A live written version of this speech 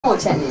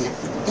chanina.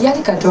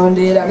 Yali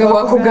Katonda era nga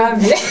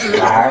bwakugambye.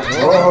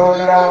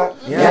 Katonda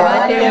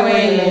yabadde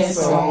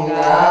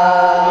mw'ensonga.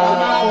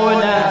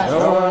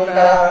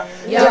 Katonda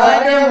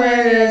yabadde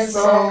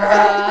mw'ensonga.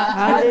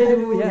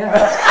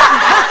 Hallelujah.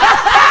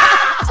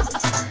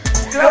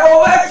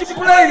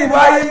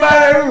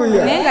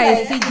 Nenga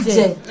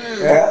esijje.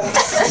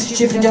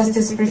 Chief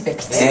Justice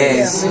Prefect.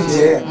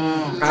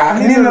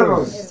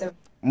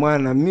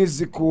 Mwana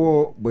music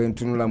wo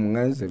bwentunula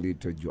munganze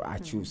lito jo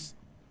achusi.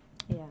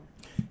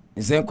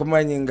 Nze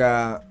nkumanyi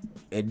nga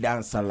a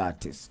dancer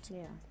artist.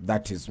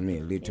 That is me,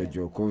 Little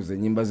Joe. Koze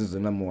nyimba zo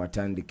zonna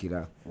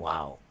muwatandikira.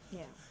 Wow.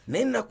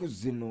 Naye ennaku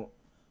zino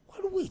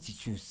waliwo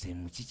ekikyuse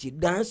mu kiki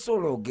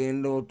dansolo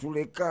ogenda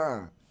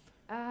otuleka.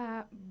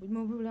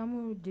 Mu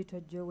bulamu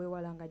Little Joe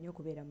weewalanga nnyo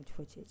okubeera mu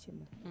kifo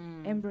kyekimu.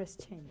 Embrace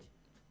change.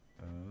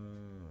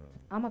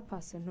 I'm a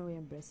person who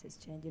embraces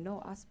change in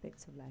all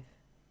aspects of life.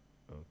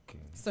 Okay.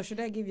 So should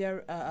I give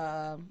you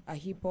a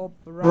hip hop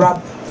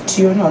rap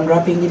tune on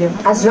rapping it?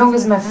 As long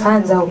as my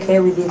fans are okay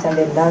with it and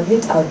they love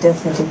it, I'll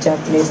definitely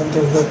jump listen to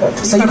hip hop.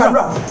 So you can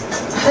rap?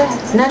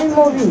 Not in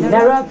movie,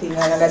 not rapping.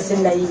 I'm gonna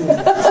sing like you.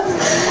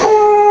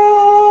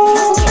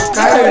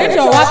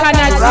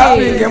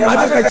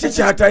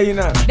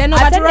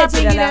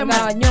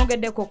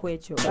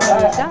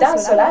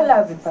 That's all I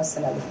love it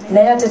personally.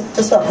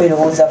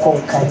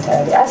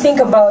 I think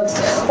about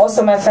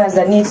also my fans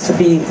that needs to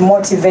be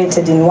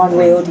motivated in one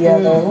way or the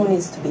other, who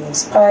needs to be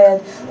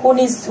inspired, who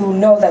needs to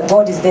know that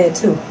God is there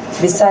too,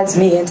 besides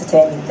me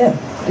entertaining them.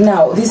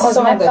 Now, this is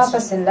my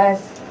purpose in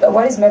life.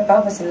 What is my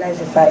purpose in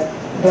life if I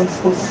don't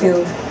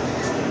fulfill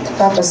the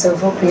purpose of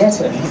who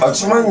created me?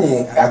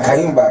 Ochimanyi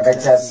akayimba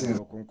akakyasiri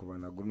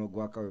okunkubana guno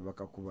gwakawe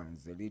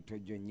bakakubanze Little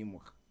Joe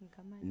nyimuka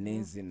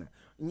nenzina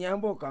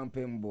nyambo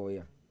okampe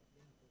mboya.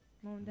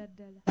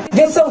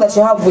 This song that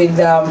you have with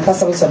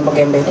Pastor Wilson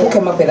Bogembe, who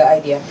came up with the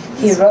idea?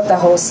 He wrote the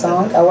whole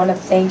song. I want to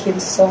thank him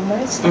so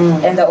much.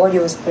 And the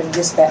audio was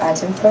produced by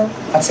Atimpro.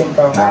 And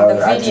the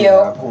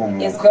video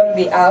is going to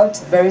be out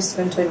very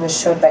soon too. It was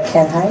shot by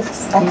Ken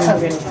Heights. I can't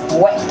really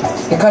wait.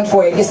 You can't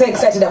wait. You're so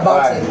excited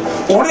about it.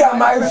 Only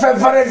my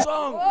favorite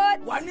song.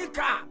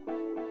 Wanika.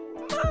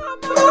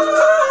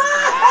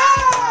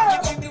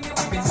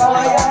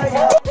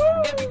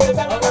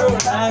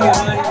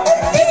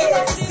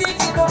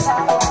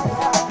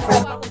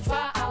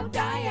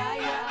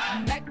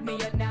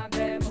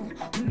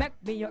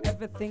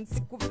 Everything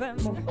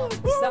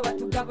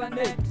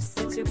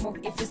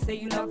if you say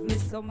you love me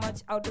so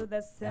much, I'll do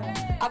the same.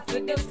 I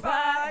feel the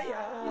fire.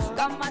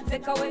 Come and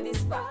take away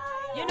this fire.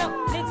 You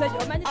know,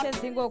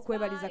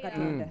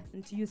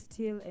 until you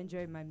still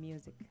enjoy my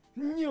music.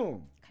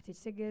 No.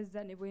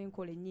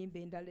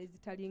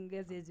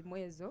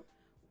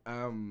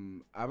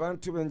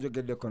 Abantu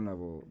benjogeddeko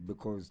nabo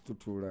because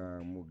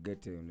tutula mu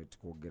gete ne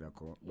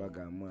tukwogerako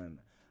baga mwana.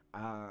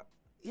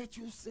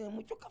 Yakyuse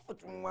mukyukafu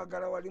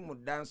tumwagala wali mu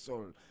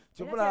dancehall.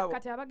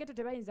 Kati abageto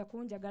tebayinza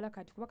kunjagala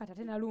kati kuba kati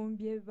ate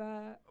nalumbye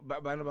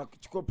bano ba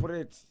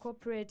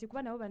corporate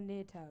kuba nabo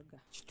banneetaaga.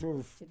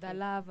 Kituufu. The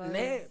lovers.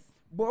 Ne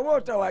bw'oba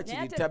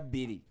otawakirita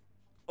bbiri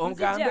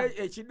ongambe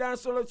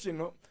ekidansolo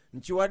kino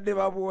nkiwadde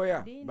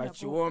babwoya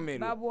bakiwoomere.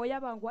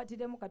 Babwoya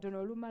bankwatiremu katono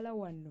olumala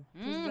wano.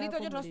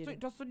 Little Joe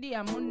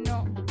tosudia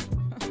munno.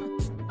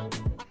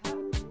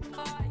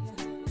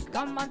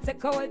 Come and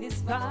take away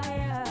this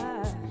fire.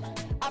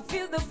 I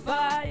feel the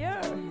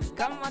fire.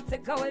 Come and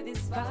take away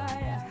this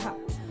fire.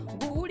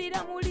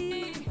 Bulira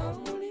muli.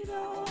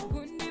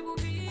 Gundi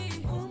bubi.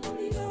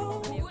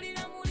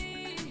 Bulira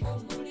muli.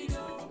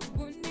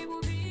 Gundi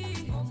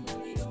bubi.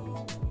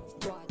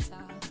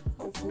 Water.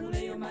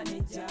 Ofule your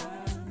manager.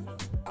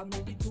 I'm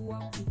ready to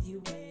walk with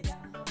you later.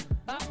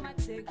 I'ma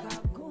take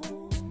a go.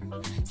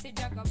 See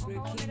Jaga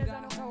breaking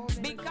down.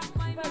 Become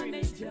my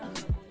manager.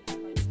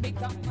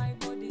 Become my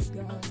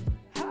bodyguard.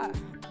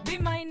 Be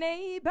my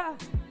neighbor.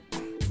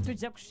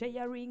 Tujja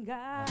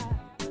kusharinga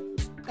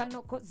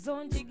kanoko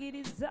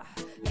zonjigiriza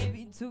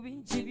ebintu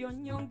bingi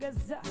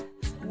byonyongeza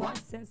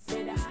once and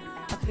said I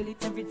feel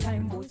it every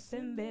time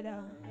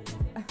busembera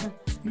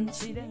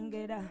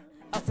nchirengera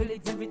I feel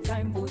it every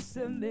time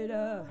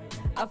busembera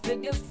I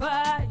feel the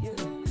fire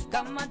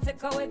come and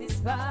take away this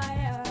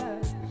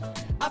fire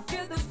I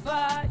feel the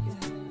fire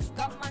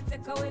come and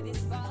take away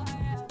this fire.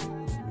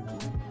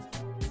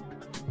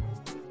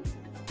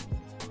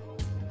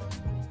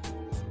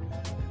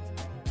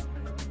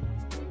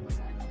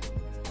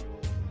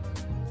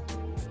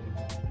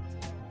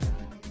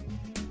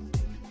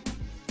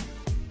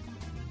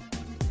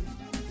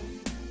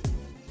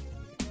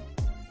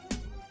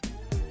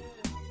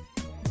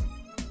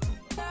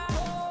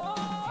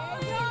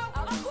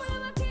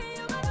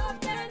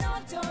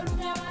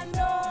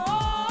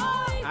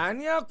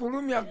 Ani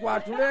akulumya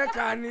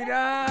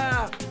kwatulekanira.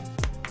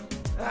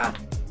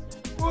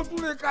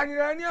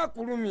 Kwatulekanira ani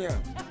akulumya.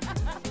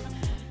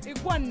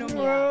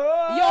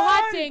 You're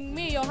hurting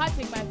me, you're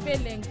hurting my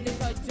feelings,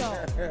 Little Joe.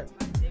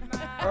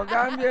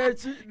 ogambye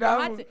eki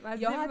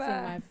You're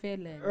hurting my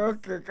feelings.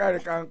 Okay, kale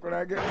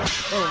kankulage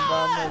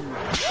ombamanyi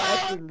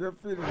ati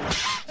ngefirimu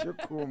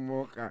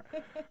kikuumuuka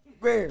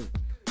gwe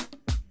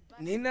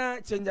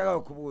nina kyenjagala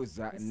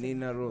okubuuza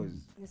Nina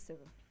Rose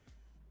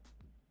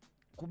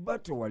ku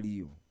bato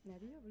waliyo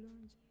naliyo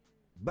bulungi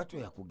bato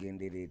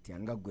yakugendera etya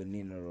nga gwe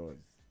Nina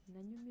Rose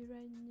nanyumirwa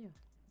nnyo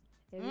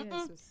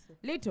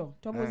Lito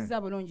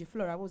tomuuziza bulungi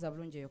Flora abuuza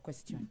bulungi eyo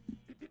question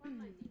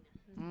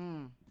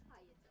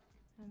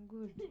I'm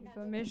good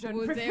information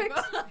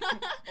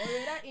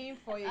Olera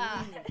info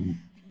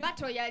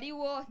bato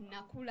yaliwo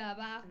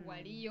nakulaba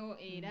waliyo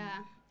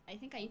era I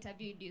think I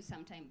interviewed you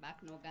sometime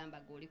back n'ogamba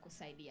goli ku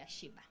side ya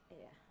Shiba.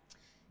 Yeah.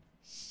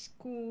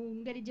 Ku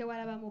ngeri gye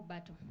walabamu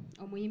bato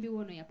omuyimbi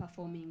wono ya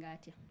performing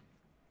atya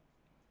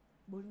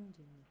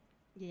bulungi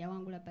ye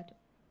yawangula bato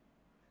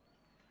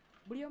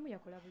buli omu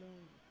yakola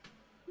bulungi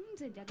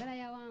nze njagala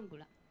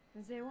yawangula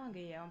nze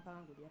wange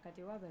yampangulira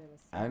kati wagala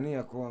basi ani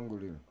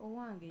yakuwangulira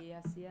owange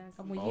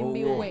yasiyansi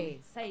omuyimbi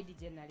we side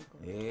gye naliko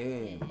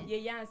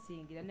ye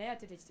yansingira naye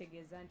ate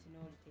tekitegeeza nti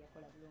n'oli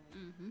teyakola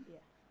bulungi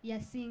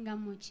yasinga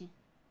muki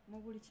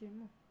mu buli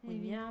kimu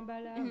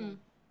ennyambala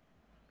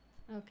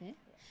okay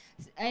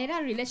era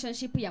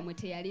relationship yamwe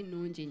teyali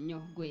nnungi nnyo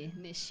gwe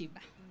ne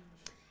Shiba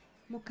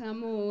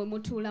mukamu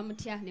mutuula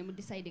mutya ne mu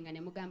decide nga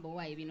ne mugamba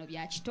owaayo bino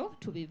bya kito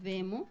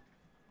tubiveemu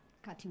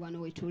kati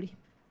wano we tuli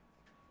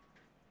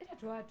era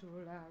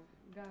twatuula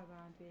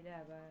ng'abantu era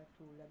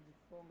abatuula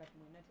before nga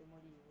tumwena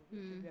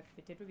temuliiwo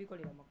byaffe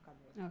tetubikolera mu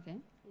kamera okay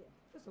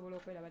tusobola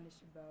okweraba ne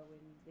Shiba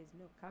when there's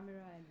no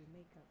camera and we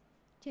make up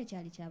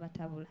kyekyali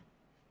kyabatabula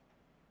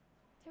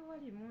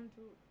tewali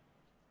muntu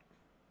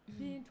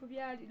bintu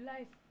bya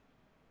life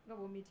nga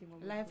bw'omeeting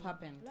life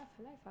happens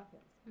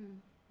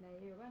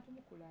naye abantu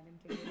mukula ne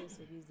mutegeera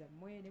ensobi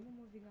zammwe ne mu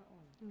moving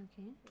on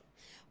okay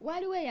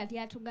waliwo eyali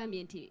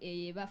atugambye nti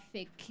eba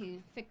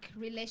fake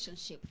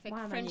relationship fake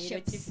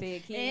friendships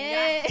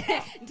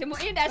nti mu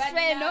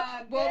industry eno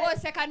bw'oba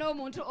oseka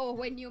n'omuntu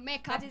when you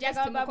make up just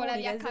mukola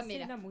bya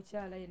kamera sina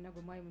mukyala yenna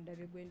gwe mwayi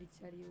mundabye gwe ndi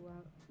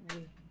kyaliwa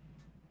we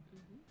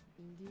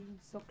ndi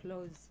so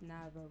close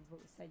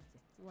n'abasajja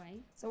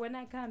why so when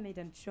I come in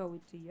and show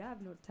it to you I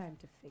have no time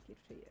to fake it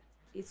for you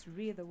it's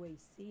real the way you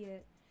see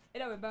it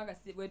era webanga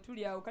bwe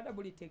tuli awo kada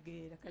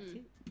bulitegeera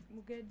kati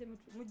mugende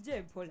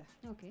mujje mpola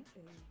okay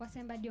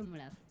wasemba ddi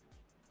omulaba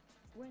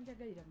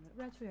wenjagalira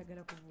lwaki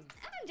oyagala kubuuza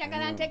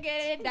njagala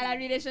ntegeere ddala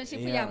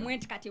relationship yammwe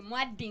nti kati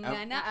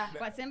mwaddingana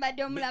wasemba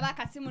ddi omulaba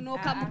akasimu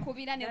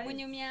n'okamukubira ne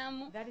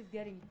munyumyamu that is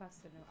getting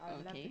personal I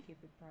would love to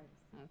keep it private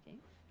okay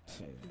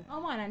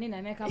Omwana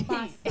Nina make a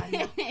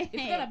personal.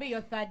 It's gonna be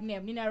your third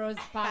name, Nina Rose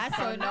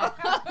personal.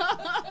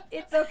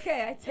 It's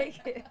okay, I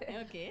take it.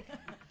 Okay.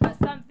 But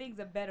some things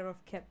are better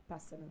off kept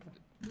personal.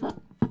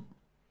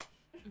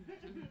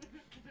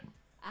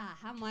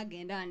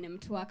 Hamwagenda ne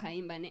mtu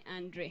akayimba ne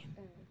Andre.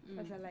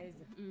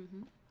 Fertilizer.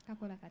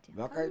 Kakola kati.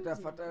 Bakaita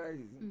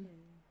fertilizer.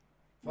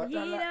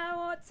 Muyira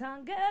wota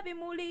ngebi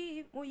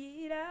muli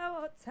muyira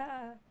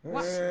wota.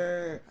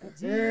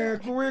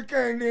 Ku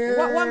weekend.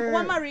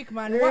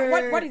 Rickman,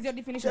 what is your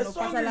definition of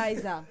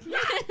fertilizer?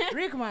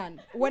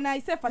 Rickman, when I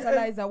say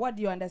fertilizer, what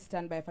do you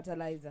understand by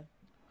fertilizer?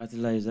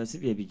 Fertilizer si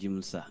bye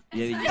bijimusa.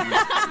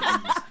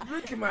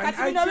 Rickman,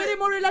 I know really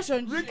more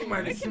relationship.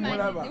 Rickman is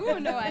mulaba.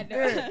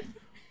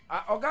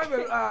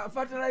 Ogambe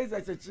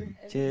fertilizer chechi.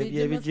 Che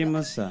bye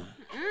bijimusa.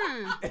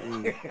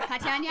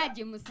 Kati ani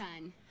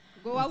ajimusani?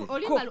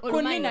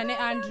 Kunina ne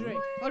Andre.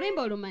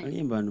 Olimba olumanyi.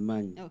 Olimba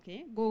olumanyi.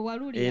 Okay. Go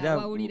walulira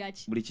wawulira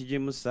ki. Buli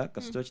kijimusa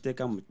kasito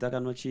kiteeka mu ttaka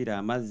n'okira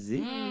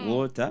amazzi,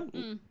 water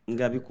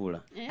nga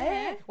bikula.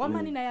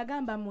 Wamani na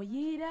yagamba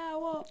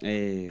muyirawo.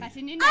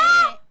 Kati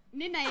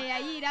Nina ye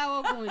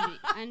yayirawo gundi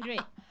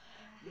Andre.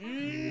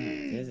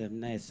 Teze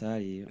mnaye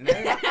sali.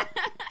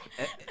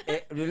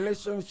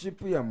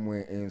 Relationship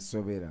yammwe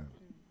ensobera.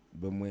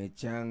 Bwe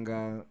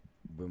mwekyanga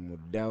bwe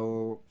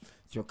muddawo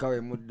kyokka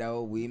we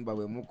muddawo buyimba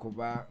bwe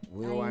mukuba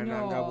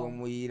wewananga bwe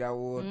muyira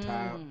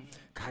woota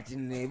kati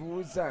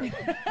nebuuza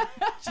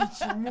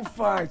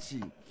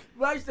kikimufaaki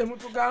lwaki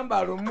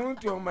temutugamba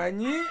lumuntu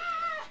omanyi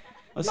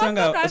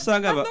osanga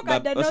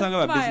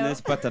ba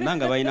business partner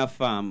nanga balina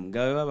farm nga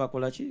baba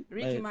bakola ki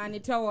Rickman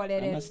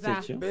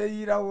towolereza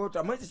beyira woota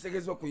amanyi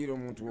kisegeeza okuyira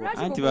omuntu woota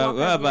anti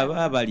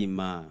baba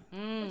balima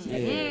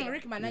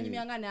Rickman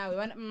anyumyanga nawe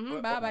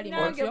baba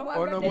balima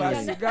ono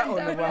bwasiga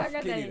ono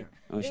bwafukirira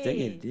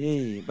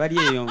okitegedde bali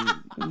eyo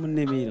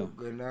munnemiro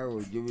gwe naawe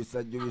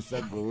ojubisa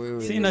gwe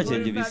wewe sina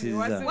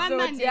kyenjubisiza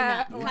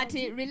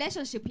kati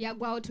relationship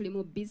yagwawo tuli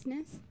mu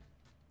business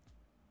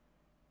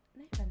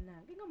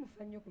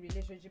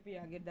relationship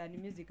yange than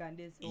music and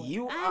this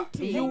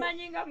one.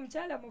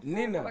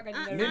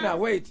 Nina,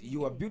 wait,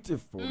 you are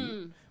beautiful.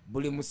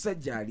 Buli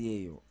musajja ali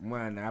eyo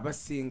mwana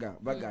abasinga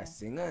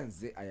bagasinga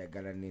nze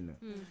ayagala Nina.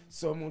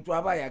 So omuntu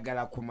aba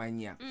ayagala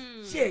kumanya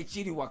ki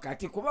ekiri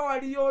wakati kuba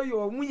wali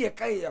oyo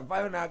omuyeka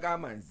yavayo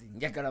n'agamba nze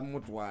njagala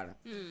mutwala.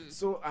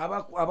 So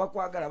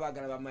abakwagala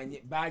bagala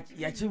bamanye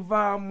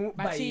yakivaamu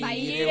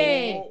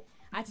bayirewo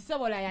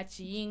atisobola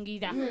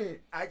yakiyingira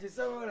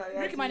akisobola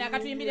Rickman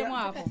akatuyimbiremu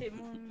ako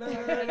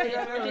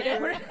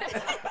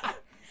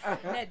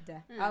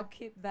Nedda, I'll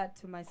keep that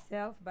to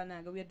myself.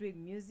 Banaga, we are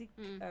doing music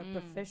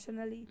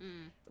professionally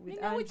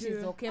with Andrew. Which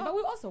is okay, but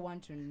we also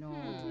want to know.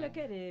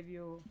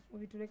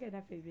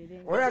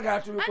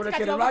 oyaga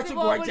tulikolekera lwaki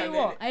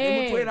gwajjane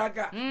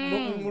nemutweraga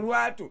mu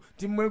lwatu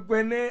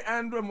timwegwene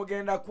Andrew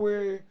mugenda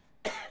kwe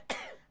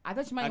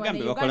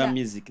agambe bakola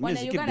music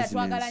Uganda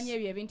twagala nnyo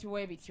ebyo ebintu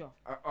webityo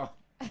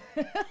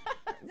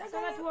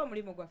Njagala tuwa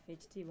omulimu gwaffe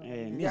ekitiibwa.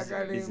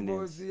 Njagala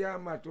emboozi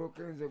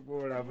y'amatooke nze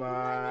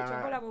gw'olaba.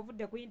 Kyokola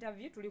bw'ovudde ku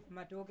interview tuli ku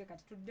matooke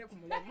kati tudde ku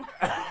mulimu.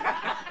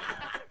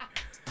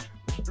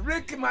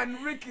 Rickman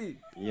Ricky.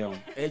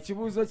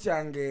 Ekibuuzo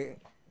kyange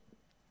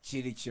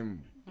kiri kimu.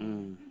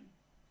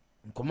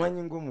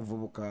 Nkumanyi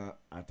ng'omuvubuka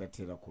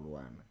atatera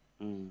kulwana.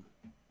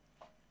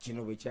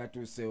 Kino bwe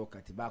kyatuuseewo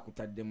kati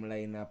baakutadde mu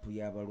line-up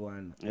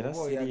y'abalwana. Oba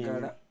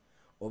oyagala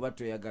oba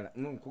toyagala.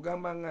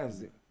 Nkugamba nga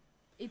nze.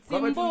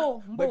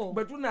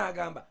 But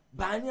tunagamba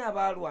bani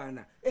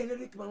abalwana ne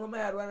Rickman mama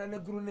yalwana ne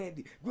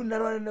grenade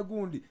gunalwana ne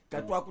gundi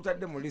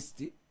katwakutadde mu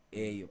list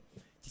eyo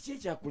kiki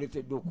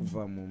ekyakuletedde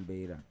okuva mu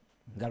mbeera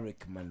nga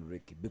Rickman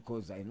Ricky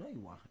because I know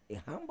you are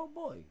a humble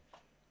boy.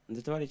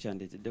 Nze tewali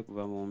kyandetedde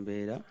kuva mu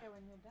mbeera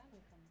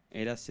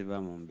era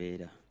siba mu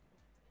mbeera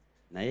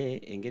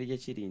naye engeri gye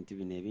kiri nti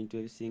bino ebintu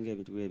ebisinga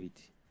ebintu bwe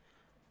biti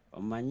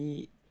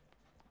omanyi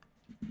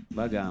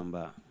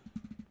bagamba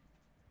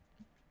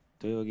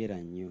toyogera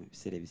nnyo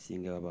biseera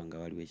ebisinga baba nga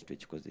waliwo ekintu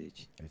ekikoze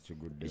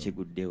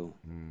ekiguddewo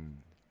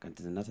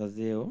kanti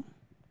nasazeewo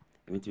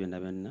ebintu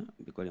byonna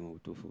bikole mu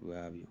butuufu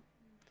bwabyo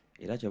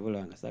era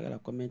kyobola nga saagala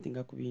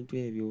commentinga ku bintu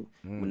ebyo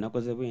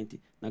munakoze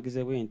bwenti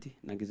nagize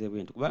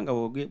bwenti kubanga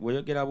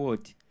bw'oyogera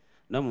bwoti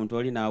n'omuntu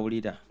oli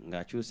n'awulira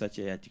ng'akyusa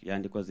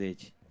yandikoze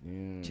eki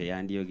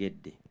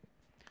kyeyandiyogedde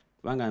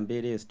kubanga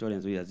mbeera eyo story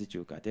enzuuya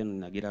zikyuka ate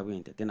nagira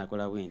bwenti ate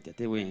nakola bwenti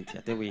ate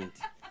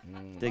bwenti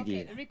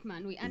Okay,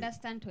 Rickman, we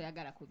understand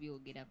toyagala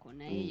kubyogerako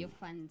naye your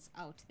fans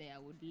out there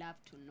would love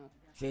to know.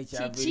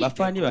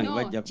 Bafani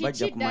bange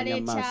bajja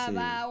kumanya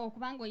maaso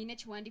kubanga oyina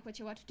ekiwandiiko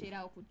kye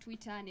watuteerawo ku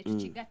Twitter ne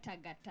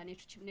tukigattagatta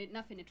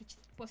naffe ne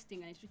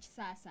tukipostinga ne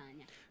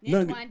tukisaasanya.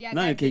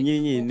 Nange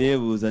kenyinyi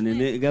neebuuza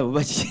gabo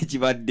baki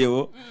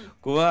ekibaddewo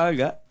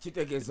kubanga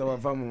kitegeeza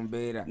wava mu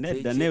mbeera.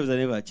 Nedda neebuuza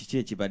ne baki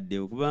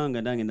ekibaddewo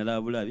kubanga nange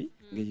nalaba bulabi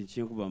ng'ekyo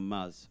kinkuba mu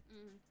maaso.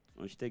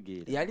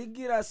 Okitegeera. Yali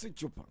girasi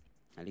cupa.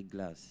 Ali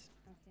glass.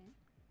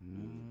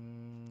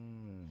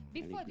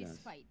 Before this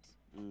fight,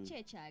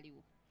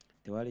 kyaliwo.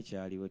 Tewali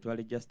kyaliwo,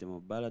 twali just mu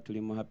bbala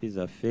tuli mu happy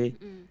zaffe,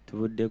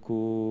 tubudde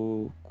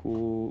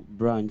ku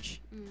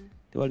branch.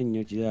 Tewali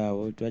nnyo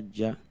kiraawo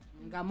twajja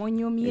nga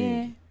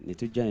monyumye ne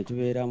tujja ne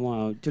tubeeramu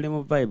awo tuli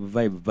mu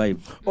vibe.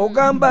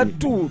 Ogamba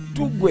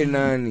tugwe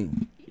nani?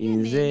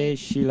 Nze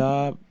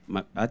Shila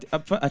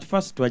at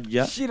first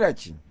twajja. Shira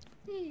ki?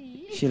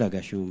 Shira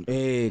Gashumba.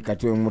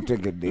 Kati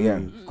omutegedde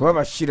ya. Kuba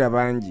bashira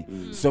bangi.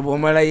 So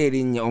bw'omalayo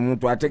erinnya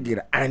omuntu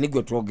ategeera ani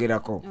gwe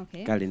twogerako.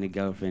 Kale ne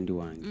girlfriend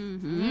wange.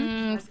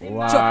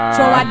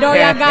 Kyobadde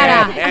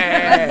oyagala.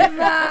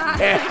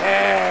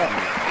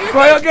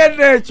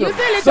 Koyogedde ekyo. You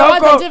said it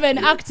wasn't even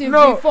active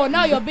before.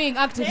 Now you're being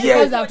active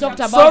because I've talked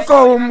about it.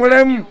 Soko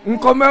umulemu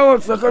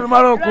nkomewo soko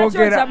lumala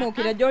okwogera.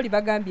 Kyamukira gy'oli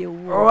bagambye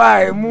wuwo.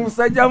 Waaye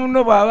musajja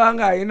muno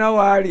bw'abanga alina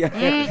waalya.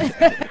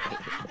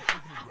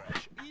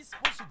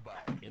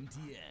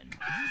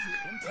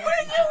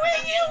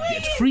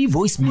 Get free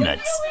voice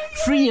minutes,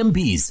 free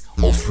MBs,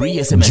 or free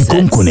SMS.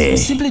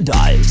 Simply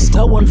dial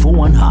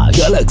 *141#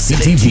 Galaxy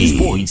TV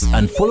points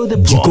and follow the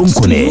prompts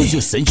to use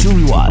your central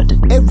reward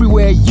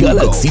everywhere you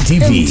Galaxy go.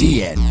 TV.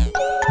 MTN.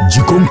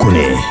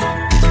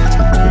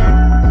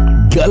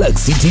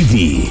 Galaxy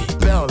TV.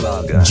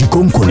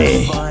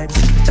 Jikomkone.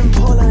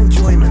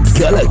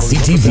 Galaxy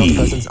TV.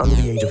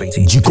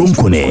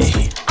 Jikomkone.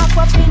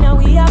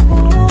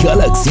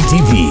 Galaxy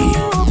TV.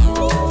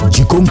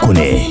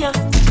 Jikomkone.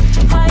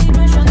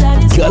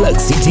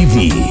 Galaxy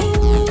TV.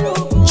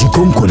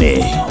 Jikomkone.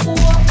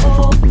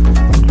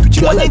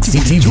 Galaxy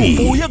TV.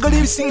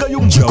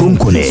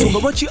 Jikomkone.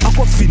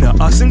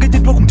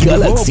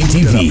 Galaxy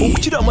TV.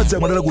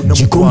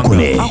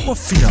 Jikomkone.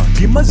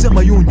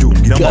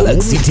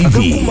 Galaxy TV.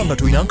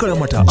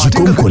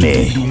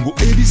 Jikomkone.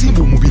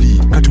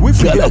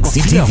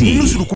 Galaxy TV.